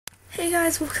Hey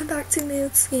guys, welcome back to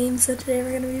Nate's Game. So today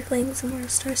we're going to be playing some more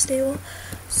Star Stable.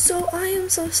 So I am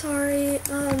so sorry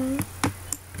that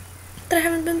I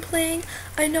haven't been playing.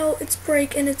 I know it's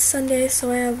break and it's Sunday, so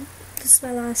this is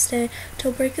my last day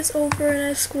till break is over and I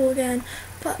have school again.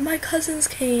 But my cousins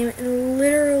came and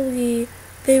literally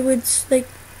they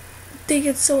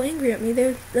get so angry at me.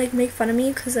 They would make fun of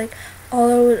me because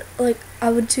all I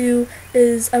would do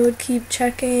is I would keep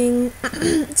checking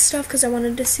stuff because I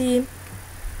wanted to see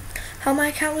how my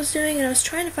account was doing, and I was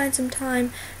trying to find some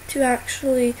time to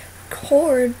actually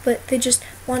record, but they just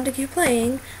wanted to keep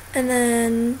playing. And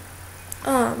then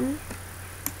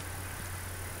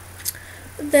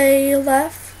they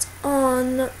left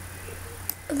on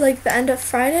the end of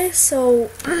Friday,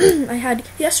 so I had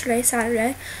yesterday,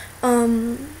 Saturday,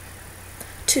 to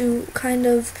kind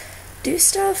of do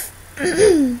stuff.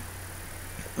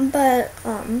 But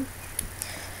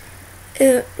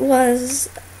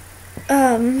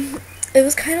it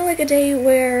was kind of like a day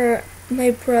where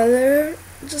my brother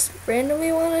just randomly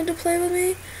wanted to play with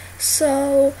me.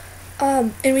 So,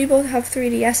 and we both have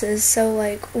 3DSs,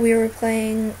 so we were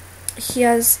playing. He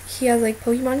has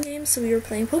Pokemon games, so we were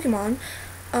playing Pokemon.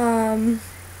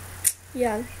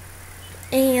 Yeah,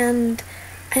 and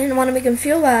I didn't want to make him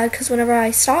feel bad because whenever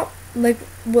I stopped,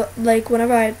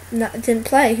 whenever I didn't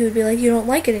play, he would be like, "You don't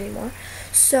like it anymore."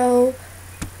 So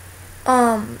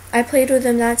I played with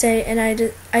him that day, and I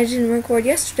didn't record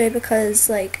yesterday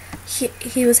because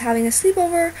he was having a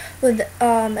sleepover with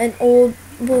an old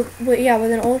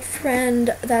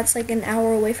friend that's an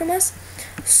hour away from us.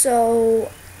 So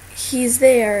he's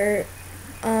there,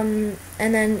 and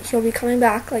then he'll be coming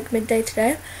back midday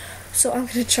today. So I'm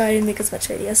gonna try and make as much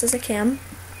videos as I can.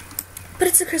 But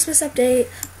it's a Christmas update.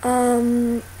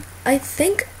 I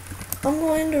think I'm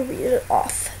going to read it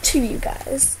off to you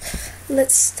guys.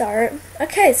 Let's start.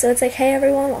 Okay, so it's hey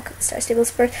everyone, welcome to Star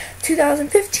Stable's first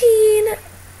 2015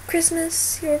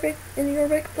 Christmas in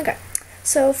York. Okay,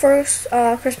 so first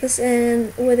Christmas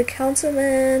with a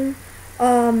councilman.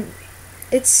 But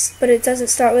it doesn't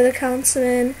start with a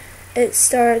councilman. It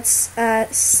starts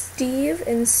at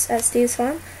Steve's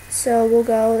farm. So we'll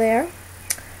go there.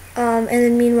 And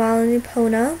then meanwhile in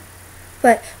Epona.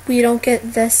 But we don't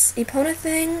get this Epona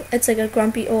thing. It's a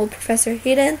grumpy old Professor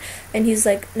Hayden, and he's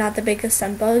not the biggest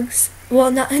on bugs.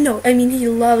 Well, I mean he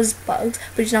loves bugs,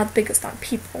 but he's not the biggest on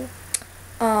people.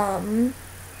 But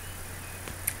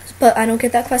I don't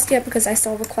get that quest yet because I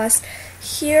still have a quest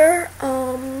here.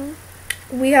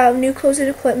 We have new clothes and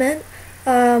equipment,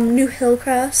 new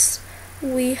Hillcrest.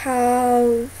 We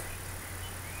have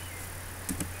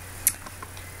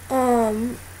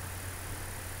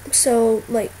so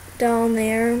down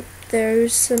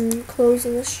there's some clothes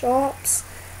in the shops,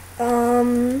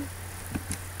 and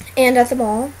at the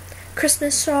mall,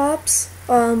 Christmas shops,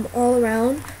 all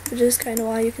around, which is kind of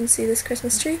why you can see this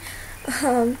Christmas tree.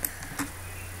 A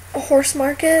horse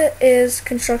market is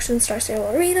construction Star Stable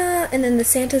Arena, and then the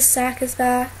Santa sack is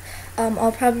back.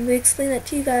 I'll probably explain that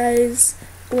to you guys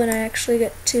when I actually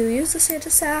get to use the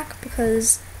Santa sack,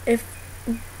 because I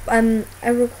think I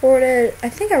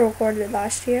recorded it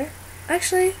last year.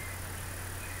 Actually,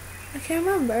 I can't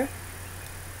remember.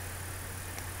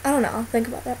 I don't know. I'll think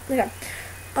about that. Okay.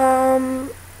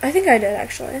 I think I did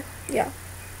actually. Yeah.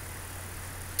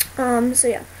 So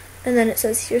yeah. And then it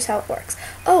says here's how it works.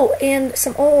 Oh, and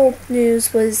some old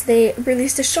news was they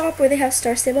released a shop where they have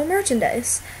Star Stable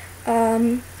merchandise.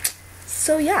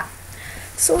 So yeah.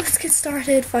 So let's get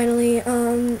started finally.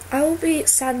 I will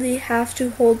sadly have to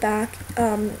hold back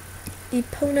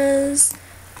Epona's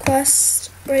quest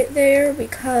right there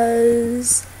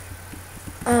because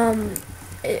I'm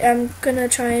gonna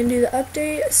try and do the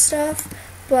update stuff,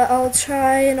 but I'll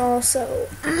try and also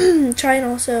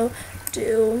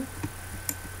do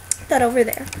that over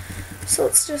there. So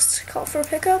let's just call for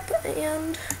pickup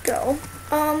and go.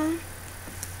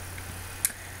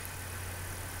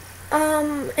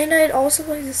 And I'd also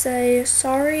like to say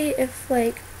sorry if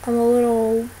I'm a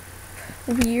little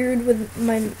weird with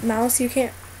my mouse.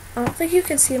 I don't think you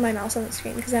can see my mouse on the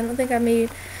screen because I don't think I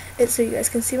made it so you guys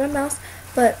can see my mouse,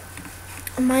 but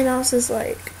my mouse is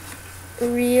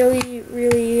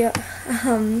really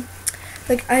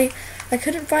I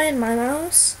couldn't find my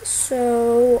mouse,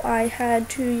 so I had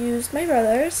to use my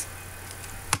brother's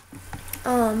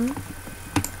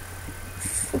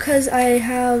because I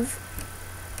have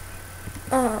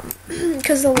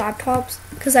because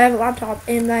I have a laptop,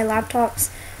 and my laptop's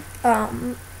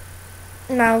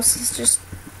mouse is just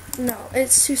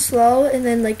it's too slow, and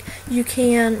then you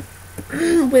can't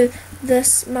with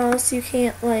this mouse you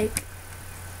can't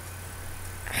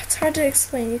it's hard to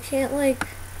explain. You can't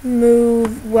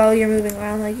move while you're moving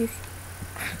around.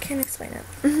 can't explain it.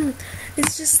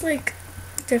 It's just like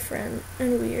different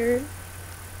and weird.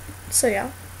 So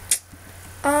yeah.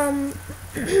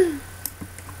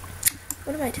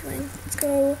 What am I doing? Let's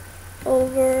go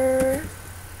over.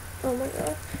 Oh my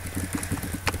god.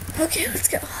 Okay, let's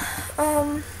go.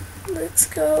 Let's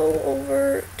go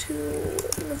over to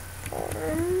the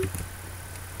farm.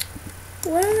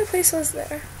 What other place was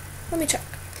there? Let me check.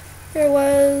 There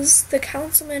was the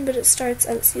councilman, but it starts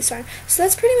at C star. So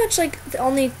that's pretty much like the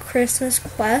only Christmas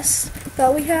quest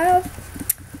that we have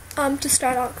to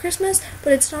start out Christmas,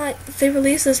 but it's not, they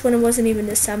released this when it wasn't even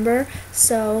December,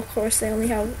 so of course they only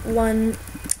have one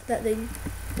that they,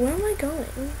 where am I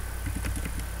going?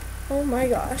 Oh my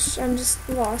gosh, I'm just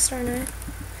lost, aren't I?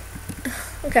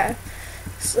 Okay,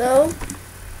 so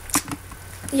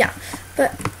yeah,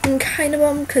 but I'm kind of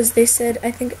bummed because they said,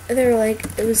 I think they were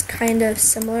like, it was kind of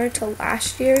similar to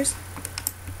last year's.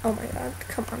 Oh my god,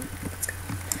 come on, let's go.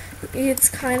 It's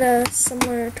kind of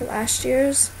similar to last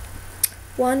year's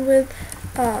one with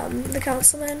the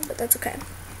councilman, but that's okay.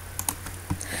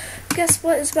 Guess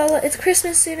what, Isabella? It's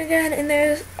Christmas soon again, and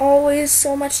there's always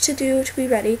so much to do to be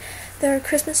ready. There are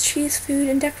Christmas trees, food,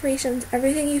 and decorations,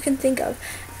 everything you can think of,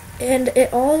 and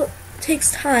it all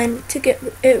takes time to get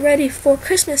it ready for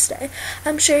Christmas Day.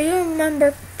 I'm sure you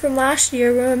remember from last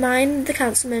year, we remind the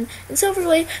councilman in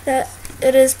Silverglade that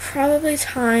it is probably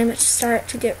time to start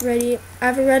to get ready.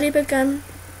 I've already begun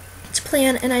to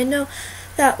plan, and I know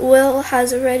that Will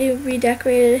has already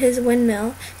redecorated his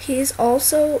windmill. He's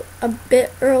also a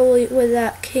bit early with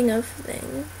that king of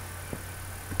thing.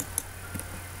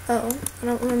 Oh, I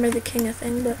don't remember the king of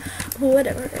thing, but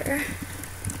whatever.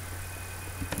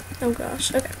 Oh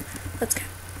gosh, okay, let's go.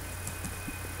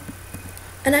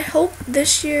 And I hope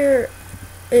this year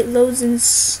it loads in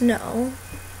snow.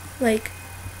 Like,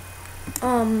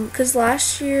 cause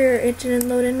last year it didn't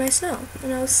load in my snow,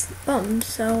 and I was bummed,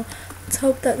 so let's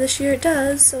hope that this year it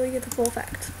does, so we get the full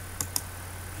effect.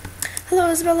 Hello,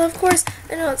 Isabella, of course.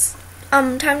 I know it's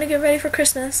time to get ready for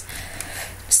Christmas.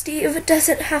 Steve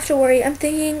doesn't have to worry. I'm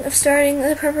thinking of starting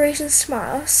the preparations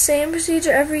tomorrow. Same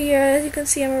procedure every year. As you can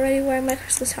see, I'm already wearing my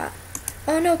Christmas hat.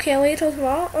 Oh no, can't wait till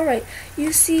tomorrow? Alright,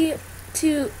 you see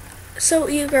so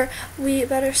eager. We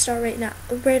better start right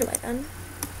away then.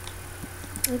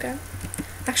 Okay.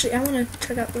 Actually, I want to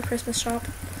check out the Christmas shop.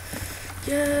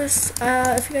 Yes,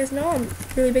 if you guys know, I'm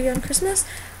really big on Christmas.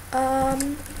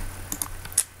 And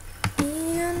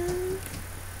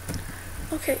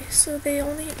okay, so they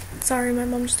only, sorry, my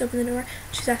mom just opened the door.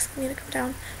 She's asking me to come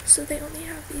down. So they only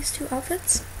have these two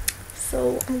outfits.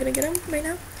 So I'm gonna get them right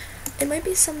now. It might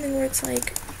be something where it's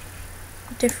like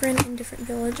different in different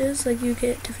villages, like you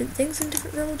get different things in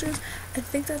different villages. I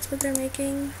think that's what they're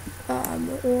making,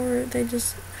 or they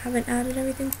just haven't added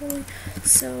everything fully.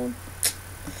 So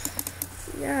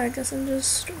yeah, I guess I'm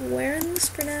just wearing this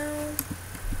for now.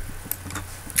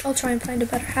 I'll try and find a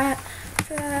better hat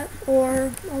for that,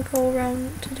 or I'll go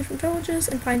around to different villages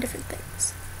and find different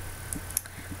things.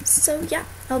 So yeah,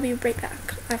 I'll be right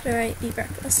back after I eat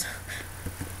breakfast.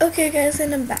 Okay guys,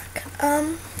 and I'm back.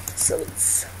 So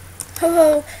it's ho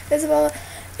ho, Isabella.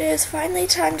 It is finally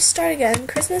time to start again.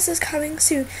 Christmas is coming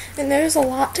soon, and there's a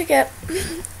lot to get.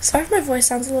 Sorry if my voice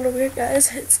sounds a little weird,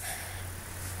 guys. It's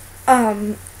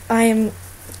I am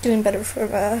doing better for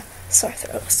a sore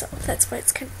throat, so that's why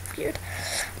it's kind of weird.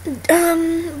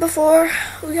 Before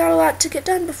we got a lot to get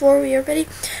done before we are ready.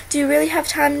 Do you really have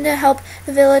time to help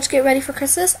the village get ready for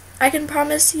Christmas? I can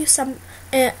promise you some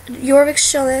Jorvik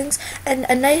shillings and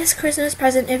a nice Christmas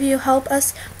present if you help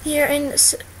us here in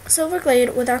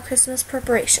Silverglade with our Christmas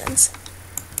preparations.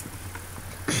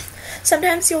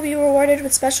 Sometimes you'll be rewarded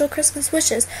with special Christmas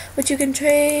wishes, which you can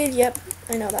trade. Yep,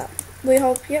 I know that. We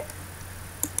hope. Yep.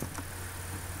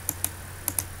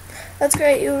 That's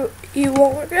great. You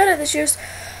won't regret it. This year's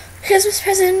Christmas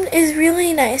present is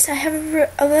really nice. I have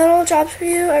a little job for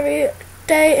you every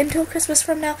day until Christmas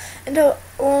from now. Until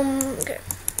okay.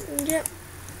 Yep.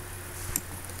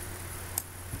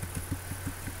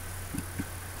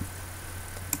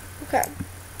 Okay.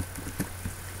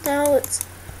 Now let's.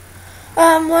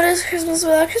 What is Christmas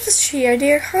without Christmas tree? Our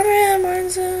dear Conrad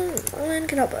Martin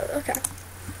can help us. Okay.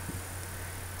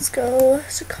 Let's go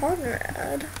to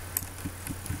Conrad.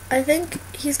 I think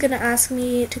he's gonna ask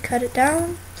me to cut it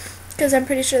down because I'm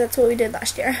pretty sure that's what we did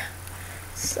last year.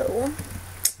 So,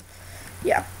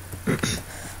 yeah.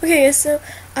 Okay, so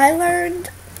I learned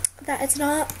that it's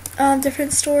not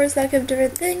different stores that give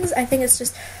different things. I think it's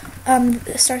just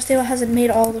Star Stable hasn't made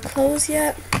all the clothes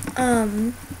yet.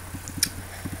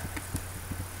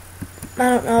 I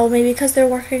don't know, maybe because they're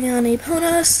working on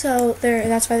Epona, so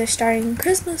that's why they're starting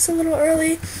Christmas a little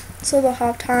early, so they'll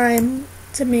have time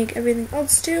to make everything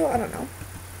else do. I don't know.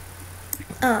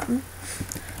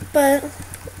 But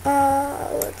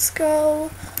let's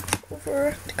go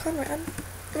over to Conrad.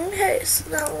 Okay, so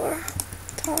now we're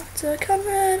talk to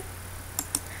Conrad.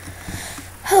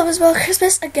 Hello, Isabel.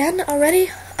 Christmas again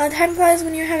already? Time flies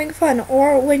when you're having fun,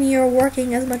 or when you're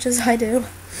working as much as I do.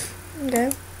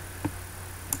 Okay.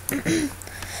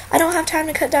 I don't have time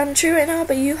to cut down a tree right now,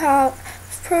 but you have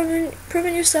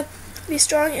proven yourself to be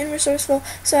strong and resourceful,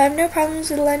 so I have no problems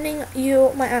with lending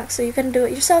you my axe, so you can do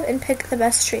it yourself and pick the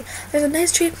best tree. There's a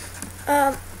nice tree,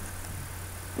 there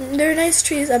are nice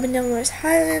trees up and down Morris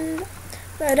Highland,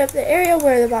 right up the area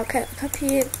where the bobcat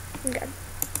compete. Okay.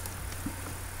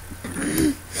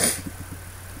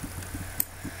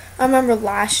 I remember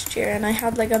last year, and I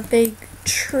had like a big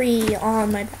tree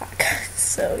on my back,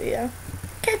 so yeah.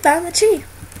 Okay, found the tree.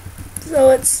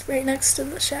 So it's right next to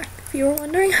the shack, if you were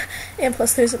wondering. And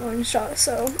plus there's an orange dot,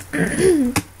 so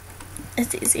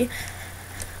it's easy.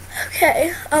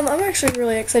 Okay, I'm actually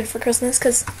really excited for Christmas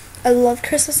because I loved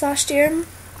Christmas last year.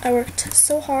 I worked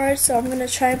so hard, so I'm gonna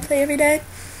try and play every day.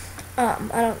 I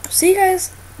don't know. So you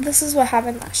guys, this is what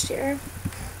happened last year.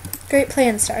 Great play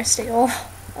in Star Stable.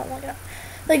 Oh my god.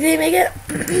 Like, they make it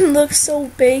look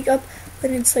so big up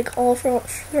when it's like all full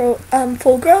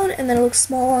grown, and then it looks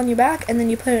small on your back, and then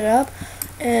you put it up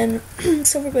in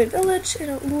Silverglade Village,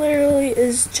 and it literally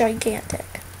is gigantic.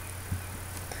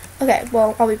 Okay,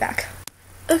 well, I'll be back.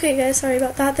 Okay guys, sorry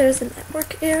about that, there's a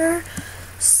network error.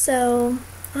 So,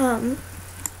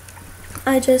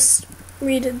 I just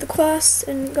redid the quest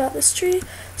and got this tree.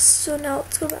 So now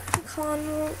let's go back to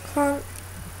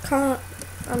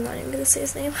I'm not even gonna say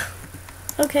his name.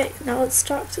 Okay, now let's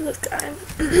talk to this guy.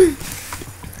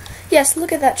 Yes,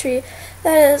 look at that tree.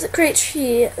 That is a great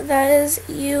tree. That is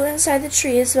you inside the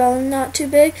tree as well, not too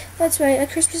big. That's right, a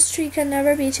Christmas tree can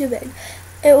never be too big.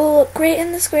 It will look great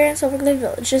in the square in Silverglade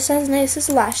Village, just as nice as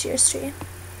last year's tree.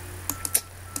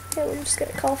 Okay, we'll just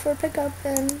get a call for a pickup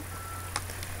and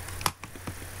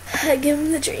give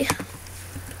him the tree.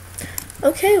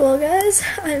 Okay, well guys,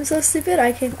 I'm so stupid.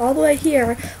 I came all the way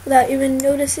here without even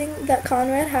noticing that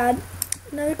Conrad had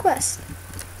another quest.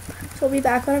 So we'll be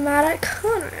back when I'm at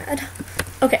Conrad.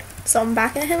 Okay, so I'm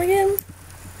back at him again.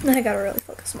 I gotta really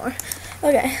focus more.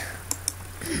 Okay.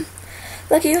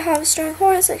 Lucky you have a strong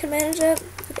horse that can manage it.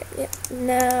 Okay, yeah.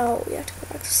 Now we have to go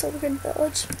back to Silverglade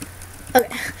Village.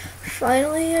 Okay.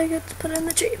 Finally I get to put in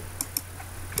the tree.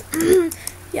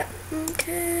 Yeah.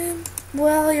 Okay.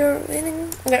 Well, you're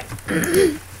waiting. Okay.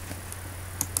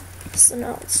 So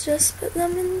now let's just put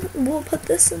them in. We'll put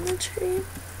this in the tree.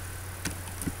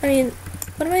 I mean,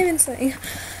 what am I even saying?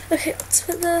 Okay, let's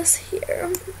put this here.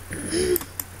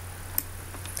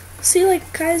 See,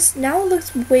 like, guys, now it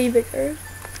looks way bigger.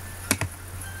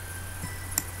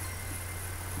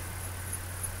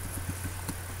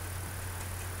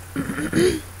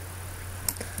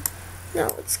 Now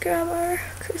let's grab our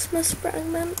Christmas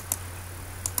fragment.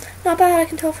 Not bad, I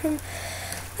can tell from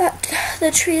that the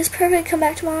tree is perfect. Come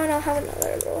back tomorrow and I'll have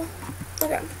another little.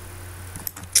 Okay.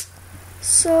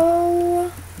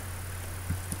 So,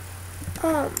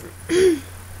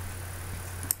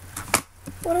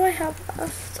 what do I have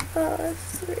left?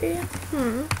 3.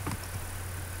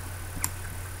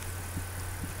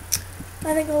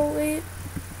 I think I'll wait.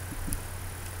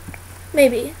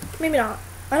 Maybe not.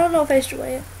 I don't know if I should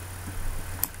wait. I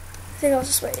think I'll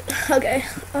just wait. Okay.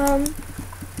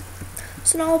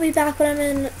 So now I'll be back when I'm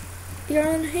in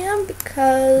Yarnham,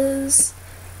 because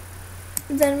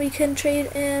then we can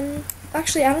trade in.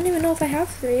 Actually, I don't even know if I have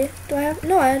 3. Do I have?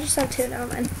 No, I just have 2. Never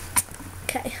mind.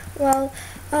 Okay. Well,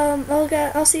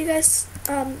 I'll see you guys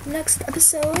next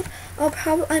episode.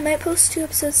 I might post 2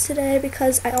 episodes today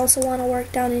because I also want to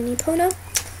work down in Epona.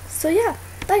 So yeah,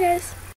 bye guys.